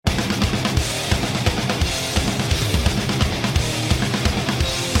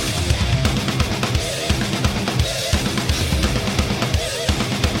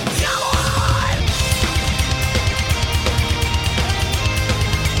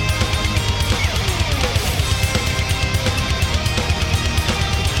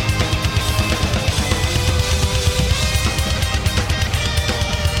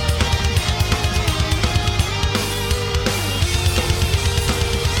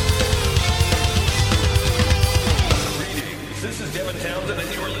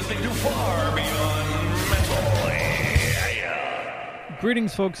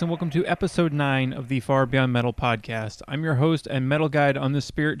Greetings, folks, and welcome to episode 9 of the Far Beyond Metal podcast. I'm your host and metal guide on this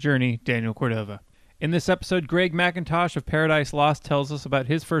spirit journey, Daniel Cordova. In this episode, Greg McIntosh of Paradise Lost tells us about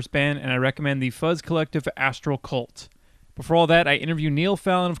his first band, and I recommend the Fuzz Collective Astral Cult. Before all that, I interview Neil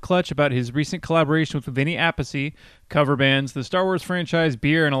Fallon of Clutch about his recent collaboration with Vinny Appice, cover bands, the Star Wars franchise,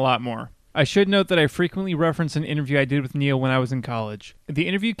 beer, and a lot more. I should note that I frequently reference an interview I did with Neil when I was in college. The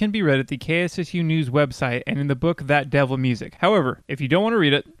interview can be read at the KSSU News website and in the book That Devil Music. However, if you don't want to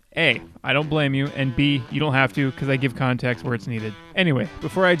read it, A, I don't blame you, and B, you don't have to because I give context where it's needed. Anyway,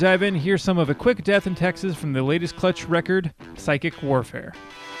 before I dive in, here's some of A Quick Death in Texas from the latest Clutch record, Psychic Warfare.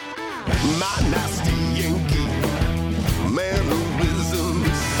 My nasty Yankee mannerisms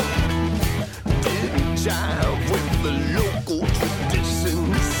didn't jive with the local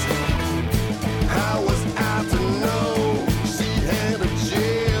traditions. How was I to know she had a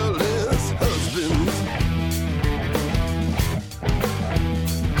jealous husband?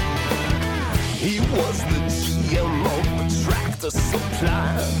 He was the GM of the tractor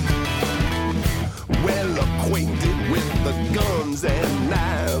supply, well acquainted with the guns and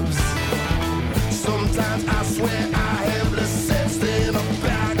knives. Sometimes I swear I have less sense than a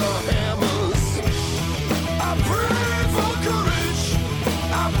bag of hammers. I pray for courage,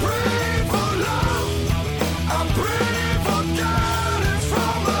 I pray for love, I pray for guidance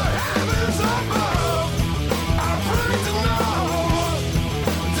from the heavens above. I pray to know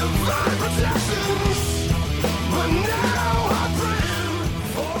divine protections, but now I pray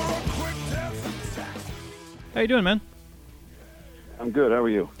for a quick death attack. How you doing, man? I'm good. How are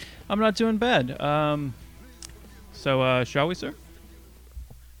you? I'm not doing bad. So shall we, sir?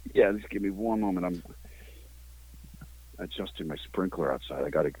 Yeah, just give me one moment. I'm adjusting my sprinkler outside. I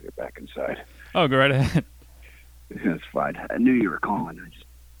got to get back inside. Oh, go right ahead. That's fine. I knew you were calling. I just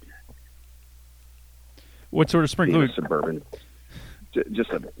What sort of sprinkler? being a suburban, just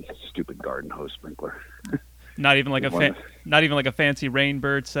a stupid garden hose sprinkler. Not even like not even like a fancy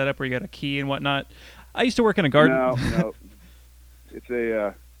Rainbird setup where you got a key and whatnot. I used to work in a garden. No. It's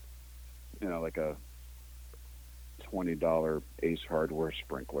a, like a $20 Ace Hardware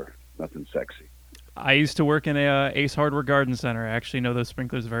sprinkler. Nothing sexy. I used to work in a Ace Hardware garden center. I actually know those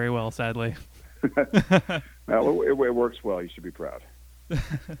sprinklers very well, sadly. Well, it works well. You should be proud.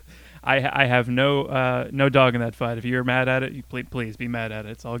 I have no dog in that fight. If you're mad at it, please be mad at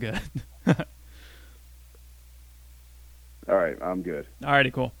it. It's all good. All right, I'm good.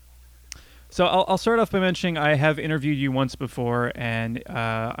 Alrighty, cool. So I'll start off by mentioning I have interviewed you once before, and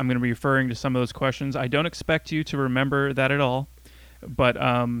I'm going to be referring to some of those questions. I don't expect you to remember that at all, but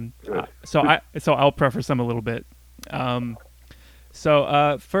so I'll preface them a little bit.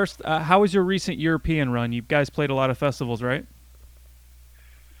 First, how was your recent European run? You guys played a lot of festivals, right?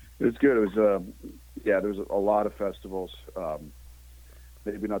 It was good. It was there was a lot of festivals.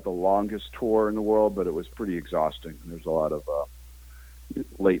 Maybe not the longest tour in the world, but it was pretty exhausting. There's a lot of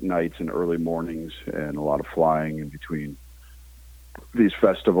late nights and early mornings and a lot of flying in between these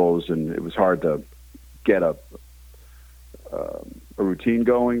festivals, and it was hard to get a routine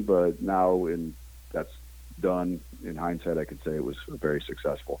going, but now that's done. In hindsight, I could say it was very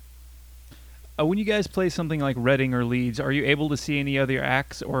successful. When you guys play something like Reading or Leeds, are you able to see any other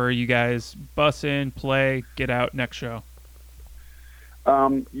acts, or are you guys bus in, play, get out, next show?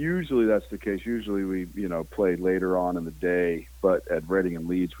 Usually that's the case. Usually we, played later on in the day, but at Reading and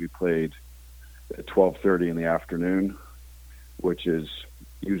Leeds we played at 12:30 in the afternoon, which is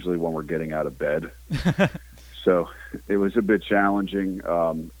usually when we're getting out of bed. So it was a bit challenging,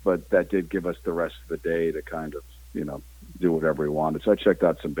 but that did give us the rest of the day to kind of, do whatever we wanted. So I checked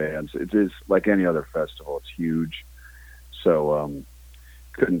out some bands. It is like any other festival. It's huge. So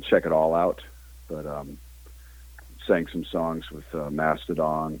couldn't check it all out, but sang some songs with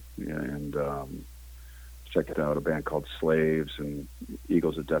Mastodon and checked out a band called Slaves and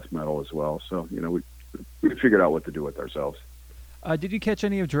Eagles of Death Metal as well. So, we figured out what to do with ourselves. Did you catch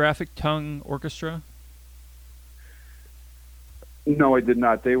any of Jurassic Tongue Orchestra? No, I did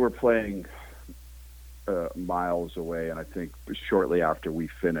not. They were playing miles away, and I think shortly after we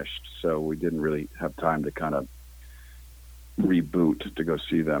finished, so we didn't really have time to kind of reboot to go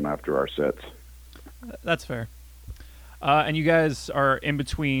see them after our sets. That's fair. And you guys are in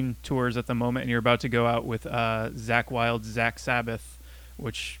between tours at the moment, and you're about to go out with Zakk Wylde's Zak Sabbath,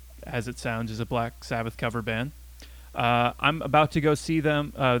 which, as it sounds, is a Black Sabbath cover band. I'm about to go see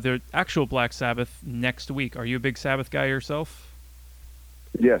them, their actual Black Sabbath, next week. Are you a big Sabbath guy yourself?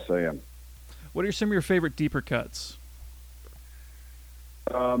 Yes, I am. What are some of your favorite deeper cuts?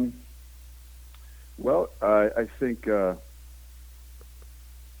 Well, I think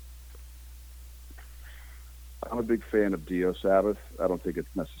I'm a big fan of Dio Sabbath. I don't think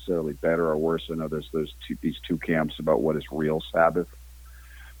it's necessarily better or worse. I know there's these two camps about what is real Sabbath.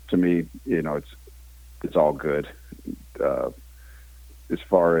 To me, it's all good. As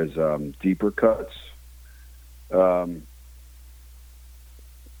far as deeper cuts,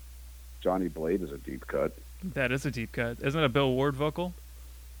 Johnny Blade is a deep cut. That is a deep cut. Isn't it a Bill Ward vocal?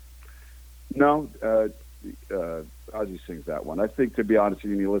 No, Ozzy sings that one. I think, to be honest,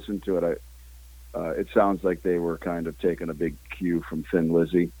 when you listen to it, it sounds like they were kind of taking a big cue from Thin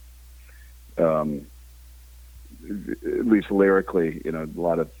Lizzy. At least lyrically, a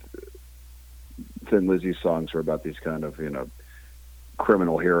lot of Thin Lizzy songs are about these kind of,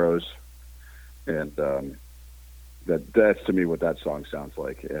 criminal heroes. And that's to me what that song sounds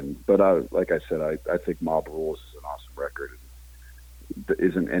like. But like I said, I think Mob Rules is an awesome record. It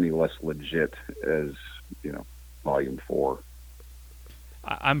isn't any less legit as, Volume 4.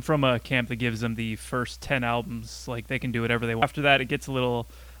 I'm from a camp that gives them the first 10 albums, like they can do whatever they want. After that, it gets a little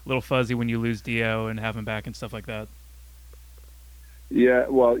fuzzy when you lose Dio and have him back and stuff like that. Yeah,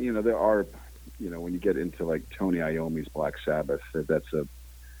 well, there are, when you get into like Tony Iommi's Black Sabbath, those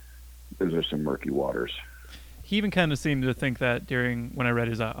are some murky waters. He even kind of seemed to think that when I read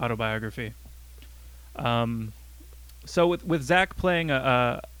his autobiography. So with Zach playing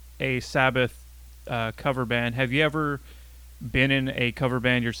a Sabbath cover band, have you ever been in a cover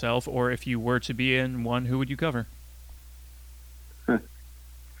band yourself, or if you were to be in one, who would you cover?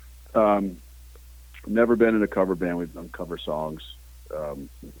 Never been in a cover band. We've done cover songs.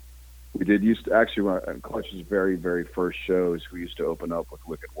 We did actually, Clutch's very, very first shows, we used to open up with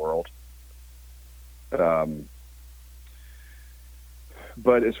Wicked World. But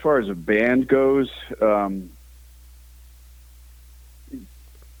as far as a band goes, and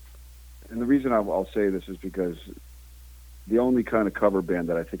the reason I'll say this is because the only kind of cover band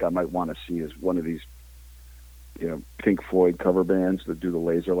that I think I might want to see is one of these, Pink Floyd cover bands that do the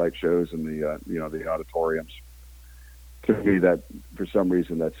laser light shows in the, the auditoriums. To me, that for some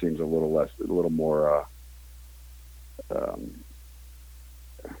reason that seems a little more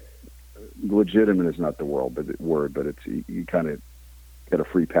legitimate is not the word, but it's you kind of get a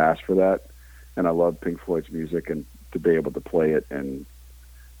free pass for that. And I love Pink Floyd's music, and to be able to play it and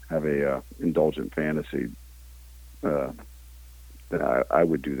have a indulgent fantasy, then I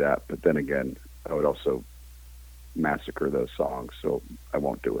would do that. But then again, I would also massacre those songs, so I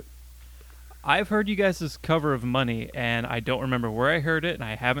won't do it. I've heard you guys' cover of Money, and I don't remember where I heard it, and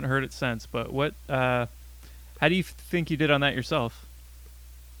I haven't heard it since. But how do you think you did on that yourself?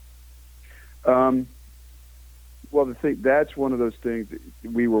 Well, that's one of those things.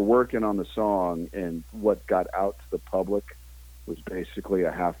 We were working on the song, and what got out to the public was basically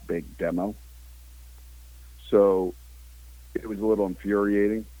a half-baked demo. So it was a little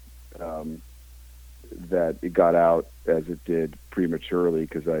infuriating that it got out as it did prematurely,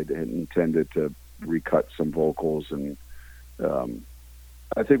 because I intended to recut some vocals, and I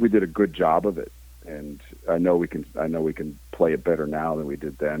think we did a good job of it. And I know we can play it better now than we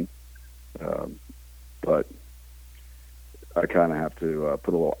did then. But I kind of have to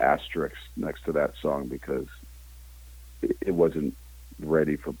put a little asterisk next to that song because it wasn't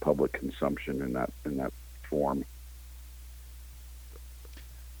ready for public consumption in that form.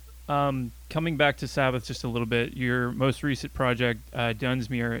 Coming back to Sabbath just a little bit, your most recent project,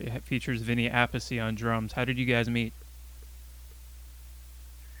 Dunsmuir, features Vinny Appice on drums. How did you guys meet?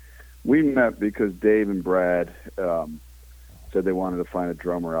 We met because Dave and Brad said they wanted to find a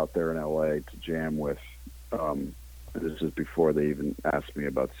drummer out there in L.A. to jam with. This is before they even asked me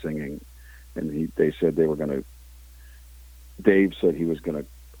about singing. And they said they were going to... Dave said he was going to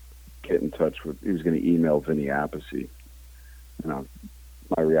get in touch with... He was going to email Vinny Appice.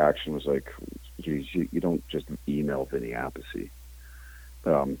 My reaction was like, geez, you don't just email Vinny Appice.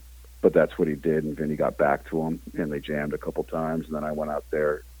 But that's what he did, and Vinny got back to him, and they jammed a couple times, and then I went out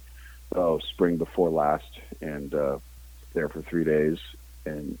there spring before last, and there for 3 days,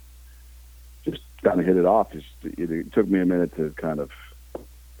 and just kind of hit it off. It took me a minute to kind of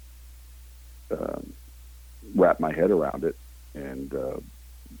wrap my head around it, and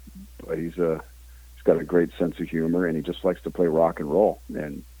but he's got a great sense of humor, and he just likes to play rock and roll,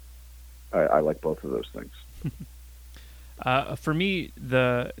 and I like both of those things. For me,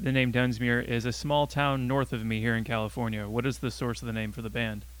 the name Dunsmuir is a small town north of me here in California. What is the source of the name for the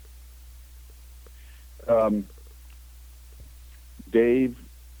band? Dave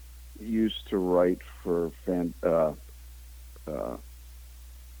used to write for the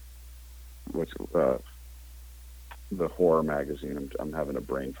horror magazine. I'm having a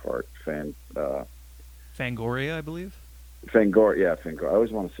brain fart. Fangoria, I believe. Fangoria. I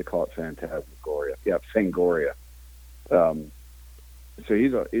always want to call it Phantasmagoria. Yeah, Fangoria. So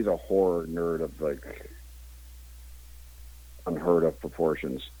he's a horror nerd of like unheard of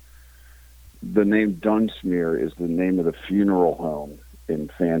proportions. The name Dunsmuir is the name of the funeral home in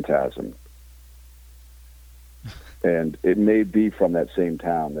Phantasm. And it may be from that same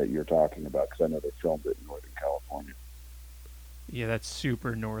town that you're talking about, because I know they filmed it in Northern California. Yeah, that's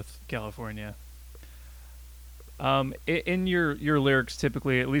super North California. In your lyrics,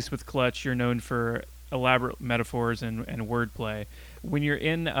 typically, at least with Clutch, you're known for elaborate metaphors and wordplay. When you're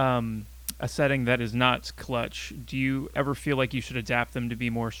in a setting that is not Clutch, do you ever feel like you should adapt them to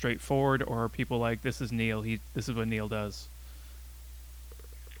be more straightforward, or are people like, this is Neil, this is what Neil does?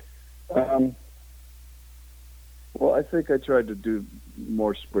 Well, I think I tried to do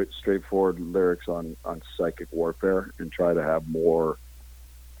more straightforward lyrics on psychic warfare and try to have more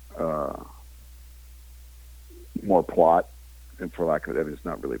plot, and for lack of it, it's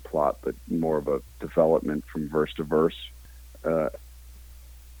not really plot, but more of a development from verse to verse.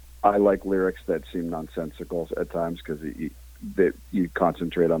 I like lyrics that seem nonsensical at times because you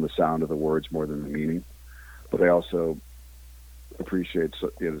concentrate on the sound of the words more than the meaning. But I also appreciate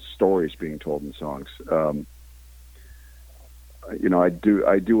stories being told in songs. I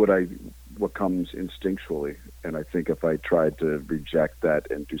do what comes instinctually, and I think if I tried to reject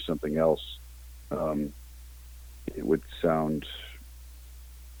that and do something else, it would sound,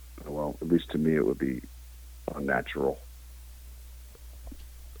 well, at least to me, it would be unnatural.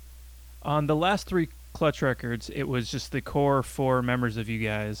 On the last 3 Clutch records, it was just the core 4 members of you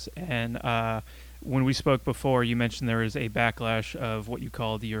guys, and when we spoke before, you mentioned there was a backlash of what you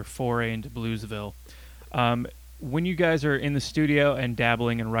called your foray into Bluesville. When you guys are in the studio and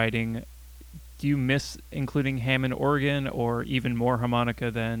dabbling and writing, do you miss including Hammond organ or even more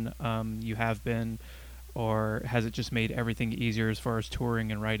harmonica than you have been, or has it just made everything easier as far as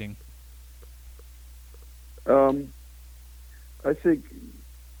touring and writing? I think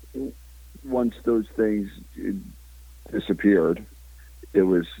once those things disappeared, it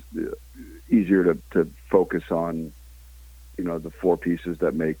was easier to focus on, the 4 pieces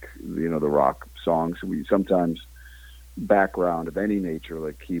that make, the rock songs. We sometimes background of any nature,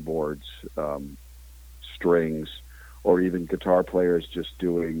 like keyboards, strings, or even guitar players just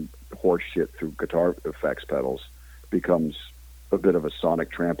doing horse shit through guitar effects pedals becomes a bit of a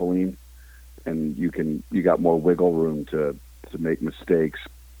sonic trampoline, and you got more wiggle room to make mistakes.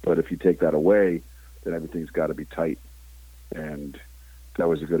 But if you take that away, then everything's got to be tight. And that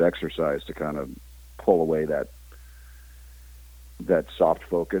was a good exercise to kind of pull away that soft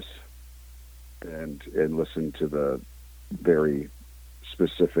focus and listen to the very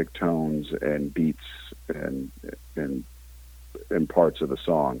specific tones and beats and parts of the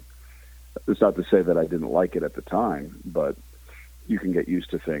song. It's not to say that I didn't like it at the time, but you can get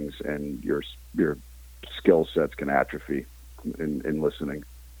used to things and your skill sets can atrophy in listening.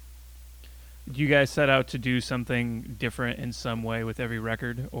 Do you guys set out to do something different in some way with every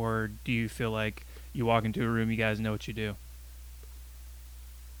record, or do you feel like you walk into a room, you guys know what you do?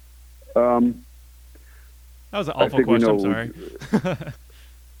 That was an awful question. I'm sorry.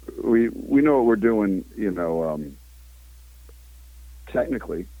 We know what we're doing,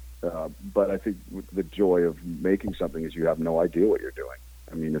 technically, but I think the joy of making something is you have no idea what you're doing.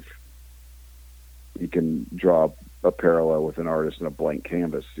 I mean, if you can draw a parallel with an artist in a blank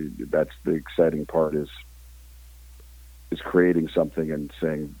canvas, that's the exciting part, is creating something and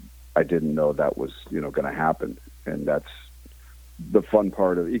saying, I didn't know that was, going to happen. And that's the fun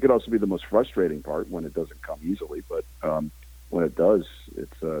part of it. It could also be the most frustrating part when it doesn't come easily, but when it does,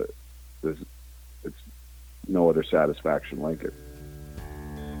 it's no other satisfaction like it.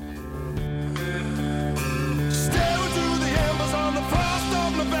 Stare into the embers on the 1st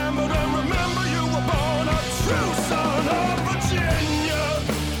of November and remember you were born a true son of Virginia.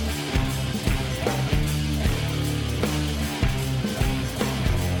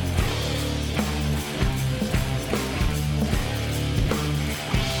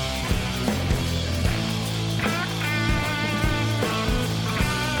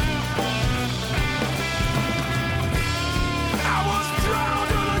 I was drowned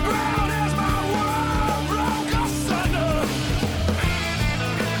to the ground as my world broke asunder.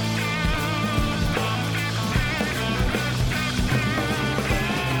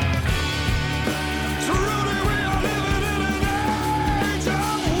 Truly we are living in an age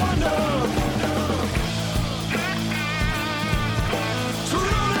of wonder.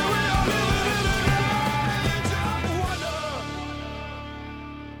 Truly we are living in an age of wonder.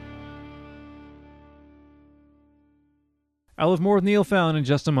 I'll have more with Neil Fallon in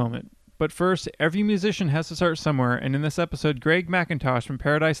just a moment. But first, every musician has to start somewhere, and in this episode, Greg McIntosh from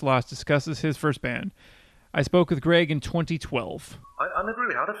Paradise Lost discusses his first band. I spoke with Greg in 2012. I never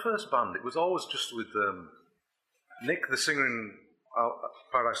really had a first band. It was always just with Nick, the singer in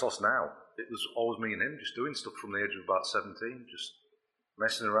Paradise Lost now. It was always me and him just doing stuff from the age of about 17, just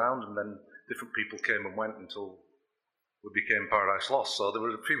messing around, and then different people came and went until we became Paradise Lost. So there were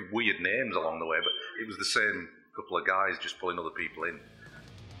a few weird names along the way, but it was the same couple of guys just pulling other people in.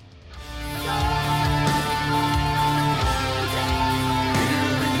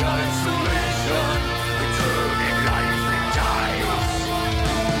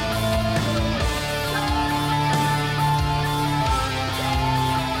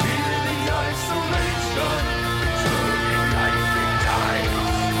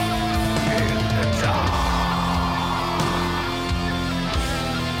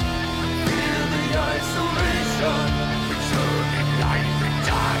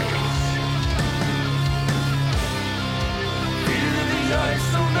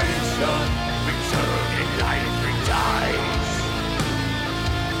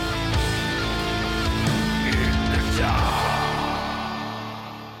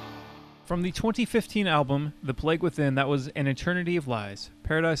 From the 2015 album, The Plague Within, that was An Eternity of Lies.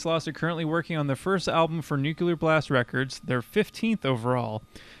 Paradise Lost are currently working on their first album for Nuclear Blast Records, their 15th overall,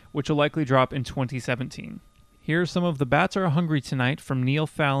 which will likely drop in 2017. Here's some of The Bats Are Hungry Tonight from Neil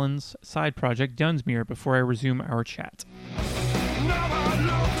Fallon's side project Dunsmuir before I resume our chat.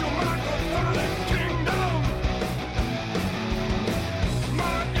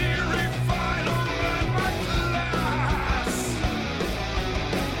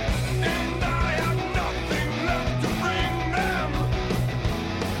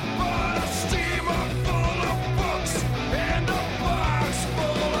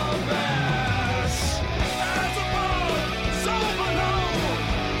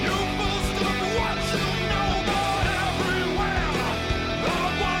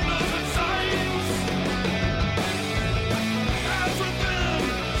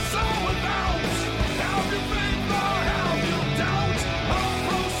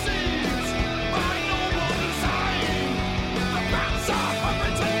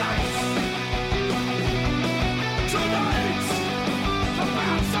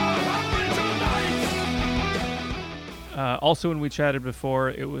 Also, when we chatted before,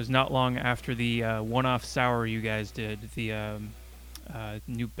 it was not long after the one-off sour you guys did, the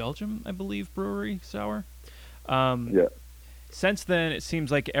New Belgium, I believe, brewery sour. Yeah. Since then, it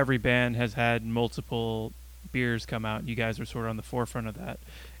seems like every band has had multiple beers come out, and you guys are sort of on the forefront of that.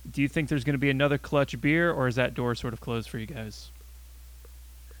 Do you think there's going to be another Clutch beer, or is that door sort of closed for you guys?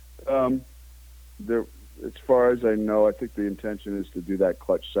 As far as I know, I think the intention is to do that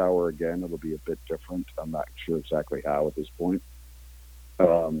Clutch sour again. It'll be a bit different. I'm not sure exactly how at this point.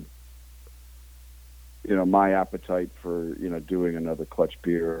 My appetite for, doing another Clutch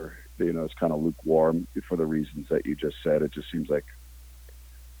beer, is kind of lukewarm for the reasons that you just said. It just seems like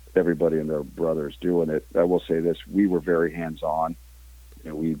everybody and their brother's doing it. I will say this, we were very hands-on.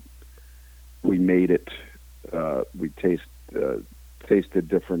 We made it, we tasted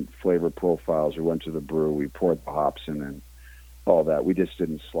different flavor profiles. We went to the brew, we poured the hops in and all that. We just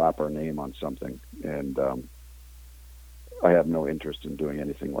didn't slap our name on something. And I have no interest in doing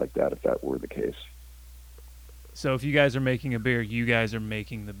anything like that if that were the case. So if you guys are making a beer, you guys are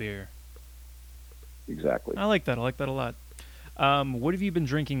making the beer. Exactly. I like that. I like that a lot. What have you been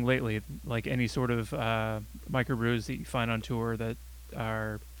drinking lately? Like any sort of microbrews that you find on tour that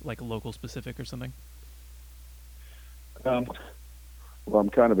are like local specific or something? Well, I'm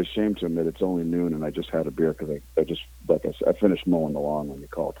kind of ashamed to admit it's only noon and I just had a beer because I just, like I said, I finished mowing the lawn when you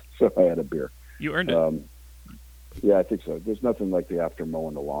called. So I had a beer. You earned it. Yeah, I think so. There's nothing like the after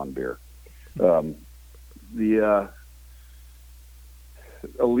mowing the lawn beer. The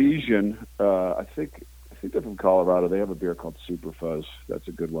Elysian, I think they're from Colorado. They have a beer called Super Fuzz. That's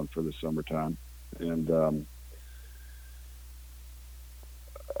a good one for the summertime. And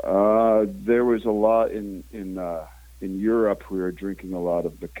there was a lot in Europe. We were drinking a lot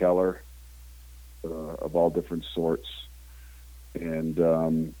of the Keller of all different sorts.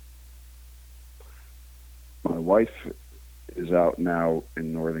 And my wife is out now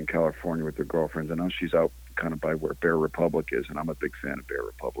in Northern California with her girlfriends. I know she's out kind of by where Bear Republic is, and I'm a big fan of Bear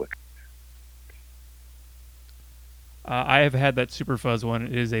Republic. I have had that Super Fuzz one.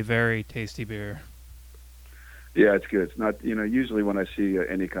 It is a very tasty beer. Yeah, it's good. It's not, usually when I see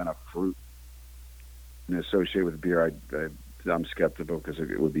any kind of fruit associated with beer, I'm skeptical because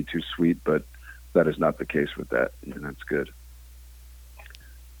it would be too sweet, but that is not the case with that, and that's good.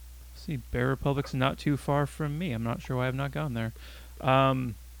 See, Bear Republic's not too far from me. I'm not sure why I've not gone there.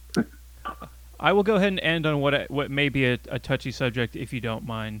 I will go ahead and end on what may be a touchy subject, if you don't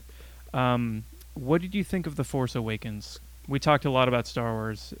mind. what did you think of The Force Awakens? We talked a lot about Star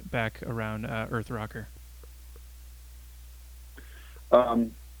Wars back around Earthrocker.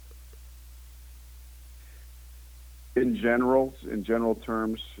 In general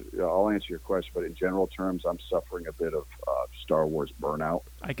terms, I'll answer your question, but in general terms, I'm suffering a bit of Star Wars burnout.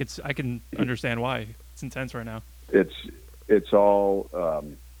 I can understand why. It's intense right now. It's all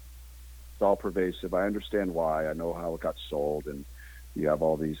pervasive. I understand why. I know how it got sold, and you have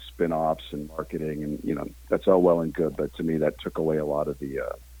all these spin-offs and marketing, and you know that's all well and good. But to me, that took away a lot of the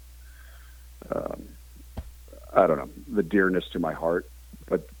I don't know, the dearness to my heart.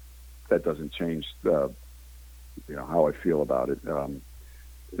 But that doesn't change how I feel about it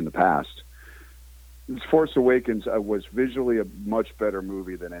in the past. Force Awakens was visually a much better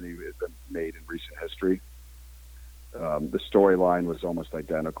movie than any been made in recent history. The storyline was almost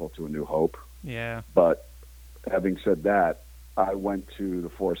identical to A New Hope. Yeah. But having said that, I went to The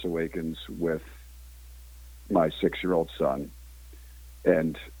Force Awakens with my 6-year-old son,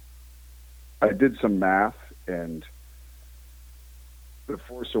 and I did some math, and The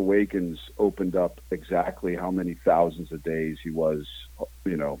Force Awakens opened up exactly how many thousands of days he was,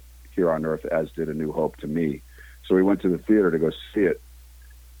 here on Earth, as did A New Hope to me. So we went to the theater to go see it,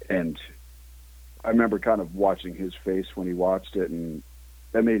 and I remember kind of watching his face when he watched it, and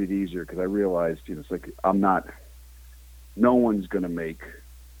that made it easier because I realized, it's like no one's going to make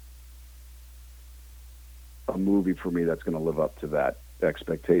a movie for me that's going to live up to that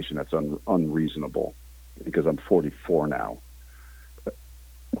expectation. That's unreasonable because I'm 44 now.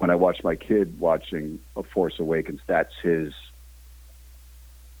 When I watch my kid watching A Force Awakens, that's his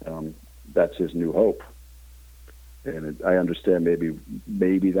New Hope. And I understand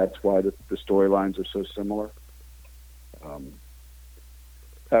maybe that's why the storylines are so similar.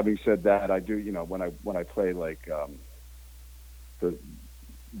 Having said that, I do, when I play like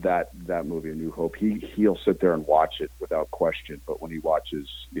that movie, A New Hope, he'll sit there and watch it without question. But when he watches,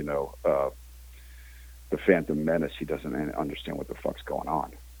 The Phantom Menace, he doesn't understand what the fuck's going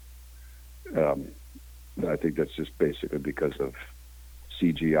on. And I think that's just basically because of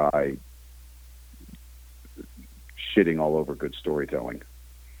CGI shitting all over good storytelling.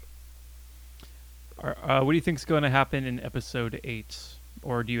 What do you think is going to happen in Episode 8?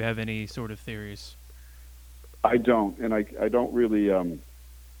 Or do you have any sort of theories? I don't, and I don't really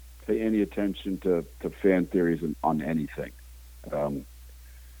pay any attention to fan theories on anything. I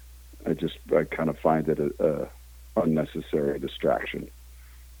kind of find it a unnecessary distraction.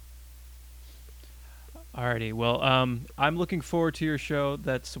 Alrighty, well, I'm looking forward to your show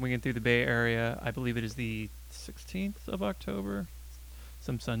that's swinging through the Bay Area. I believe it is the 16th of October,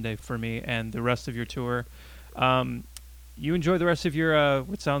 some Sunday for me, and the rest of your tour. You enjoy the rest of your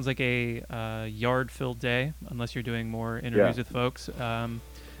what sounds like a yard-filled day, unless you're doing more interviews with folks.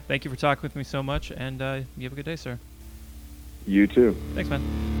 Thank you for talking with me so much, and you have a good day, sir. You too. Thanks, man.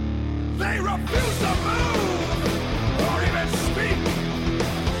 They refuse to move or even speak.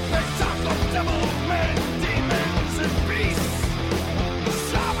 They talk of devil men, demons, and beasts.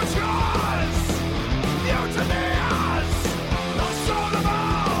 Saboteurs, mutineers, the soul of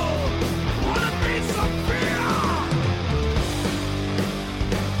all. What it means to fear.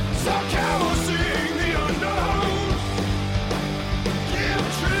 So carol sing the unknown. Give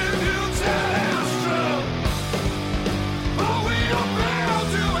tribute to Astra. For we are bound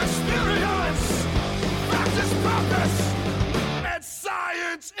to experience practice purpose, and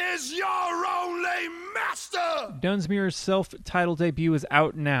science is your only master. Dunsmuir's self-titled debut is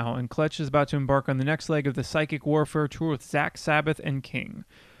out now, and Kletch is about to embark on the next leg of the Psychic Warfare tour with Zach Sabbath and King.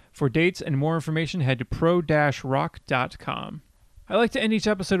 For dates and more information, head to pro-rock.com. I like to end each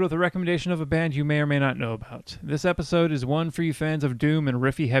episode with a recommendation of a band you may or may not know about. This episode is one for you fans of doom and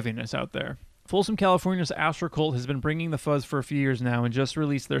riffy heaviness out there. Folsom, California's Astral Cult has been bringing the fuzz for a few years now and just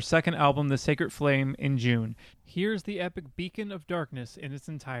released their second album, The Sacred Flame, in June. Here's the epic Beacon of Darkness in its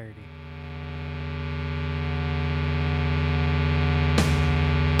entirety.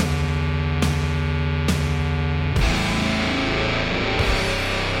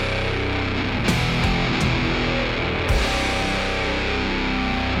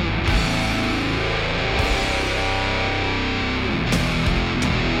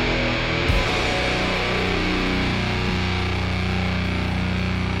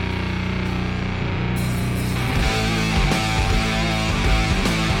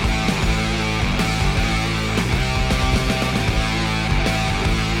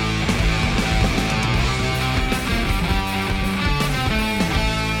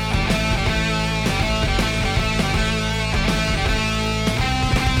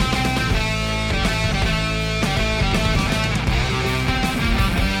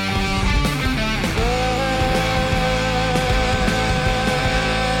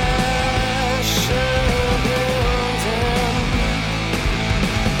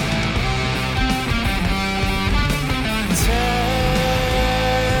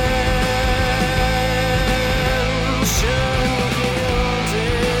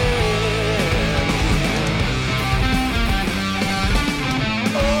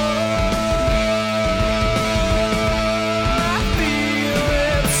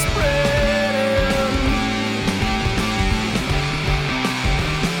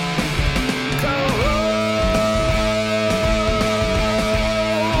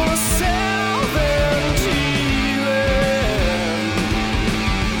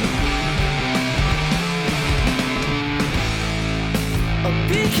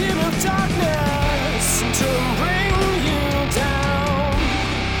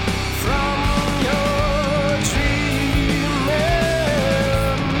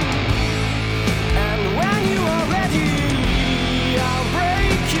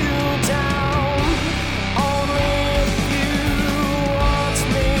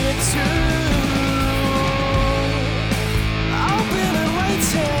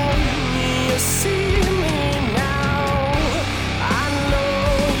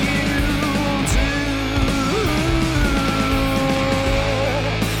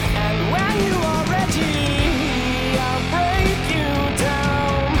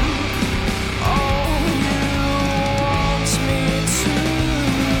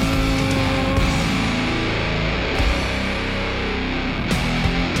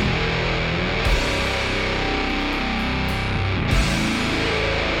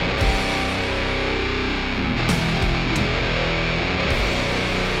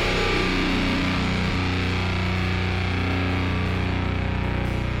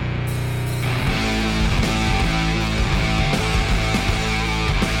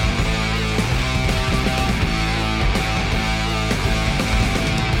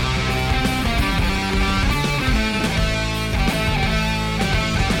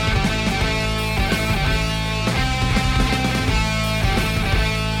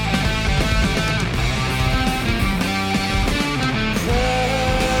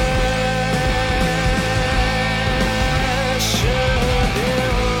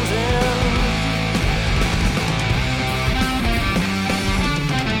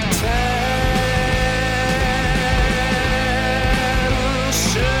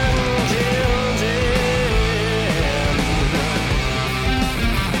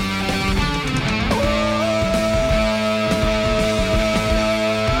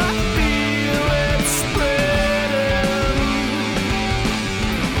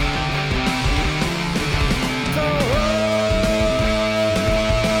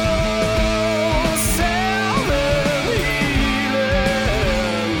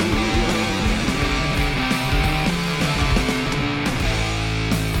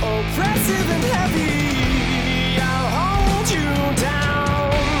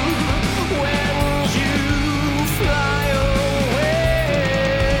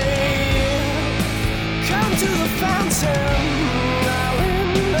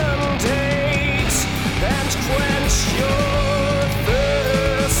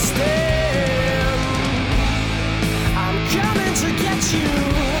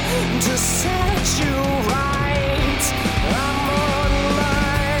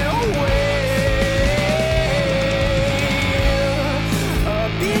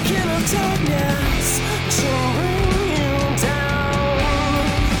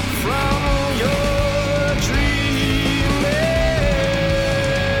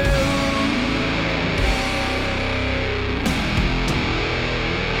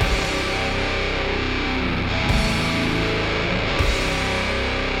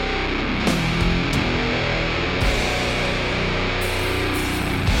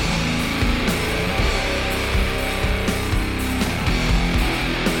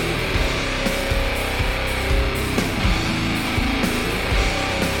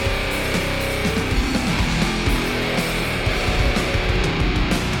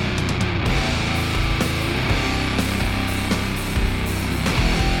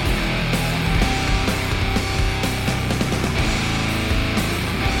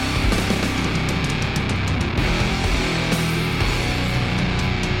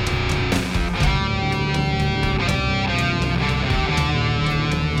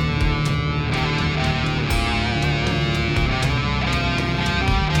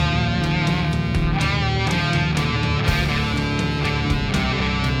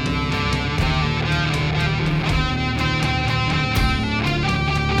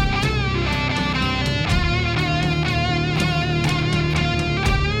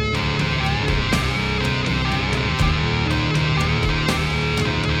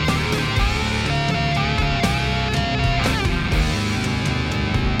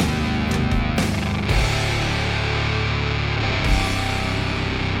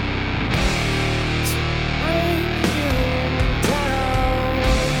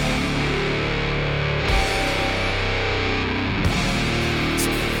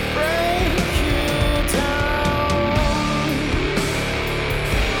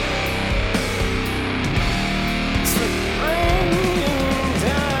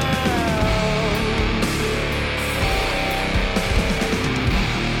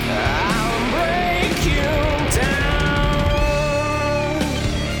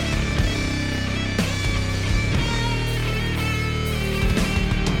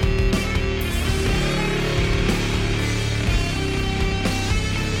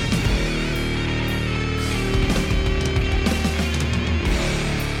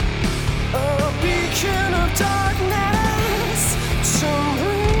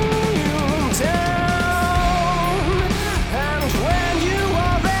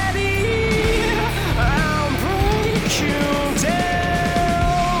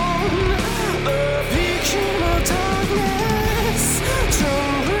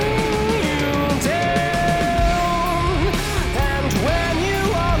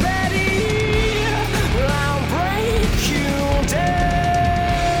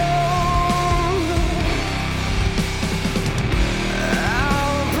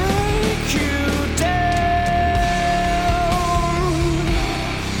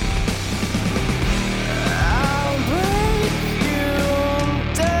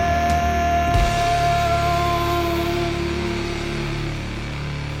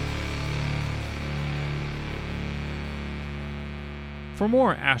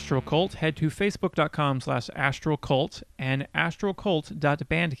 more Astral Cult, head to facebook.com/astralcult and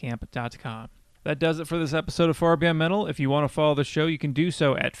astralcult.bandcamp.com. That does it for this episode of Far Beyond Metal. If you want to follow the show, you can do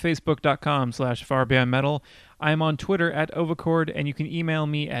so at facebook.com/farbeyondmetal. I'm on Twitter at Ovacord, and you can email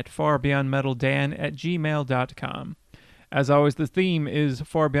me at farbeyondmetaldan@gmail.com. As always, the theme is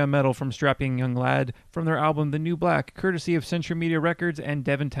Far Beyond Metal from Strapping Young Lad from their album The New Black, courtesy of Century Media Records and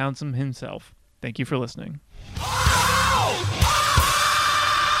Devin Townsend himself. Thank you for listening.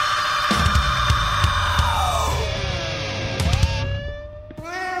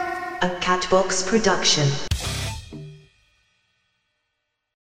 A Catbox production.